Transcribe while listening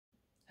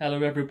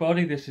Hello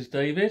everybody, this is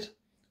David.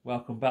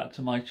 Welcome back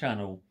to my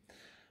channel.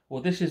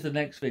 Well, this is the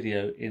next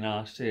video in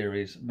our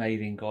series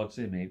Made in God's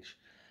Image,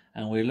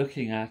 and we're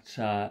looking at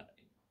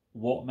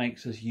what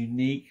makes us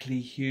uniquely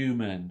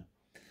human.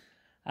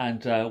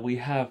 And we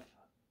have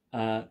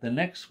the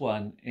next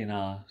one in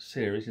our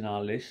series, in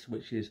our list,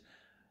 which is,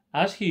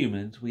 as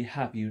humans, we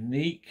have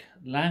unique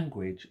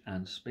language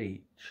and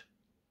speech.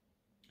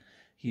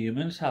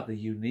 Humans have the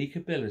unique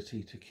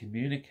ability to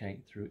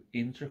communicate through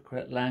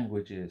intricate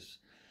languages.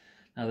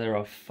 Now, there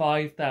are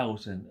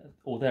 5,000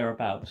 or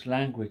thereabouts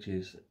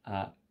languages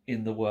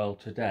in the world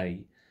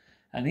today,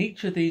 and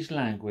each of these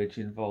languages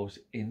involves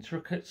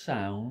intricate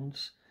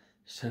sounds,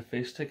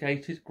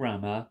 sophisticated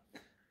grammar,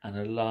 and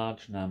a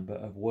large number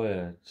of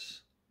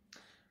words.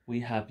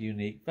 We have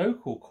unique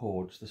vocal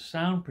cords. The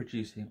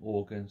sound-producing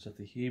organs of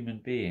the human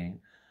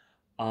being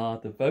are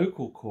the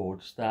vocal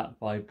cords that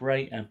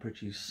vibrate and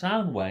produce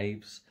sound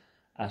waves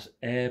as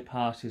air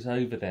passes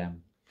over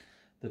them.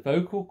 The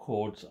vocal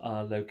cords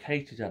are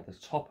located at the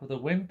top of the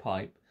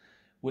windpipe,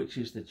 which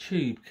is the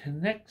tube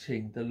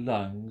connecting the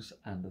lungs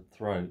and the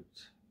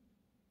throat.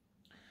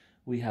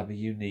 We have a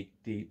unique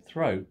deep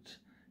throat.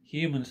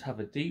 Humans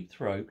have a deep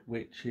throat,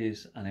 which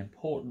is an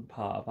important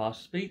part of our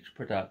speech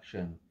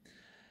production.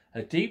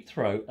 A deep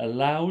throat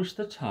allows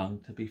the tongue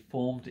to be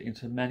formed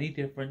into many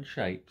different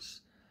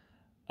shapes,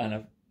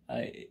 and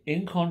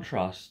in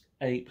contrast,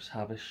 apes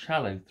have a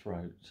shallow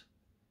throat.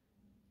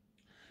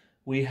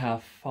 We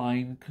have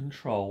fine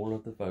control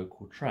of the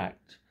vocal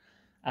tract.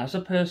 As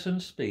a person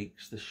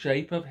speaks, the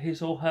shape of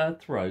his or her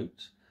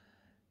throat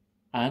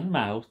and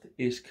mouth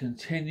is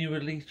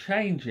continually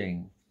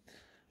changing.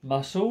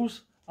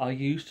 Muscles are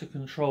used to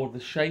control the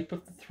shape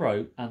of the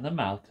throat and the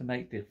mouth to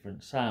make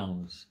different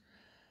sounds.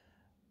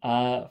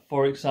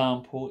 For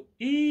example,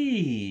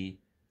 E,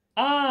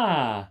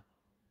 Ah,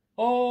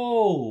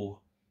 O.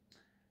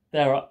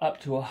 There are up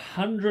to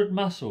 100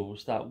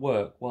 muscles that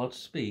work while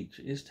speech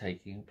is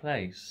taking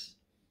place.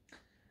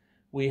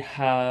 We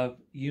have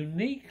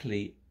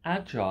uniquely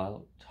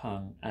agile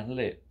tongue and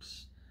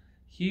lips.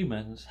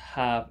 Humans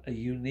have a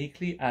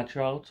uniquely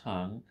agile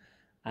tongue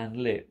and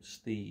lips.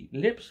 The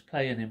lips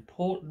play an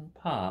important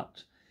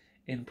part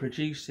in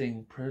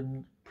producing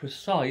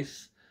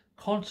precise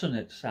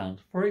consonant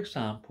sounds. For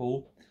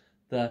example,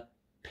 the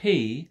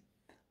P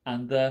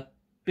and the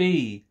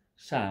B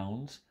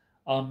sounds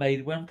are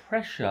made when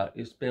pressure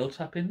is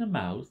built up in the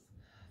mouth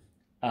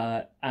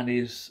and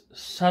is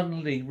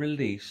suddenly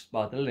released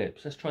by the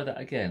lips. Let's try that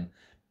again.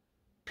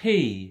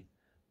 P,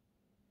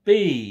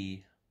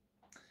 B.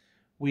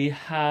 We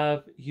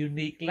have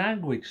unique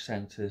language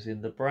centers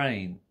in the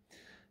brain.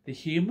 The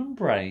human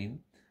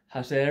brain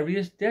has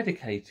areas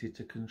dedicated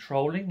to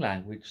controlling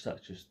language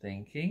such as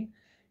thinking,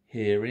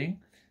 hearing,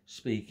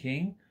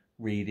 speaking,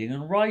 reading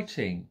and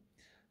writing.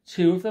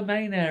 Two of the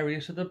main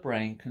areas of the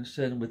brain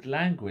concerned with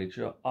language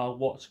are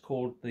what's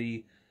called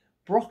the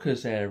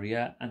Broca's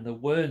area and the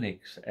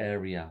Wernicke's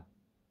area.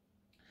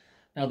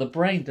 Now, the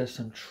brain does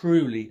some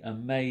truly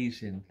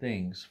amazing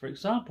things. For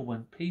example,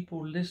 when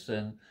people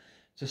listen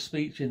to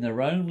speech in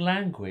their own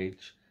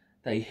language,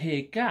 they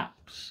hear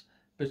gaps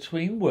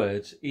between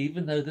words,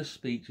 even though the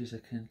speech is a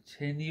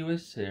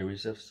continuous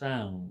series of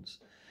sounds.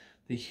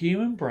 The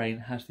human brain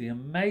has the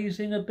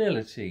amazing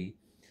ability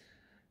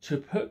to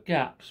put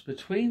gaps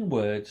between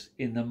words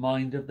in the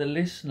mind of the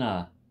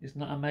listener. Isn't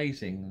that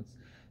amazing?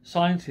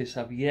 Scientists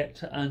have yet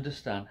to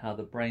understand how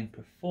the brain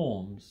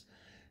performs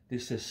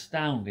this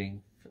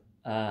astounding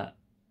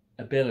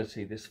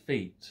ability, this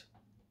feat.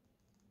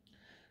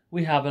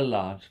 We have a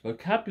large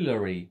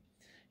vocabulary.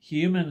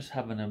 Humans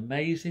have an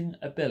amazing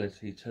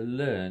ability to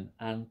learn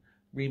and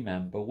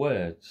remember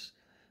words.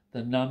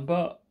 The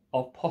number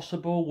of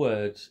possible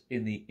words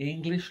in the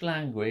English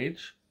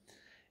language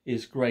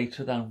is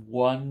greater than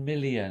 1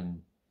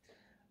 million.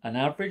 An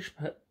average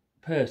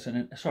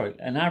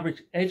an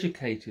average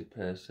educated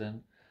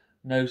person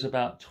knows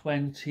about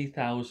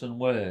 20,000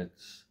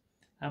 words.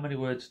 How many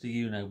words do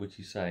you know, would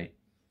you say?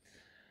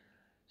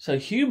 So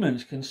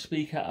humans can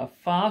speak at a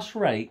fast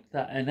rate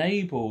that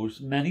enables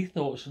many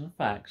thoughts and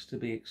facts to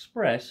be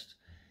expressed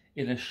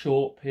in a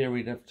short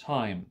period of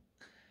time.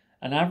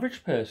 An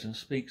average person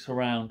speaks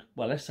around,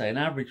 well, let's say an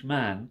average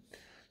man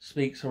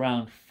speaks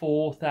around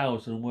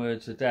 4,000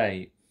 words a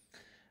day,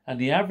 and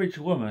the average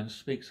woman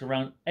speaks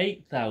around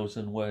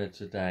 8,000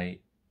 words a day.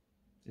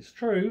 It's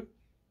true.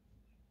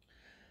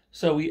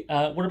 So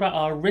what about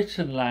our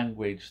written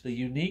language? The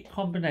unique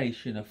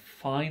combination of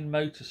fine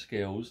motor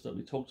skills that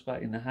we talked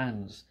about in the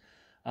hands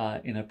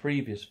in a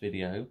previous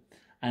video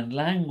and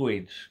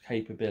language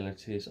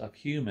capabilities of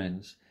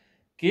humans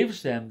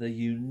gives them the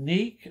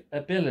unique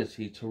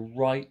ability to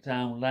write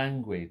down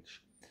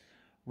language.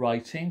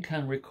 Writing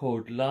can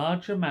record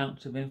large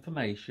amounts of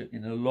information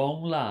in a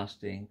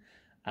long-lasting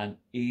and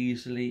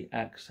easily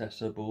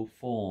accessible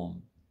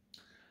form.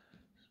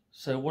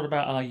 So what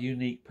about our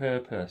unique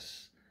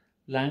purpose?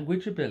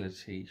 Language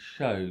ability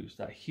shows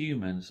that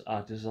humans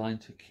are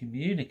designed to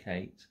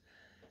communicate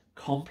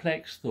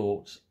complex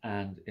thoughts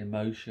and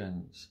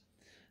emotions.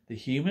 The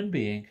human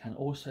being can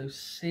also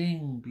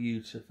sing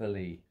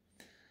beautifully.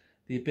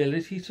 The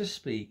ability to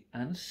speak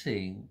and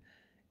sing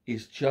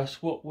is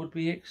just what would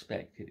be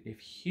expected if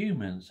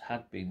humans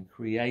had been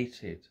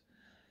created.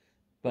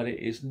 But it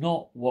is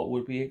not what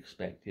would be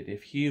expected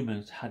if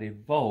humans had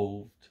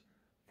evolved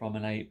from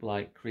an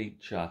ape-like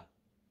creature.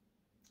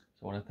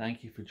 So I want to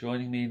thank you for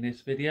joining me in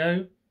this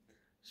video.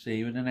 See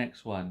you in the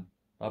next one.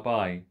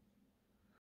 Bye-bye.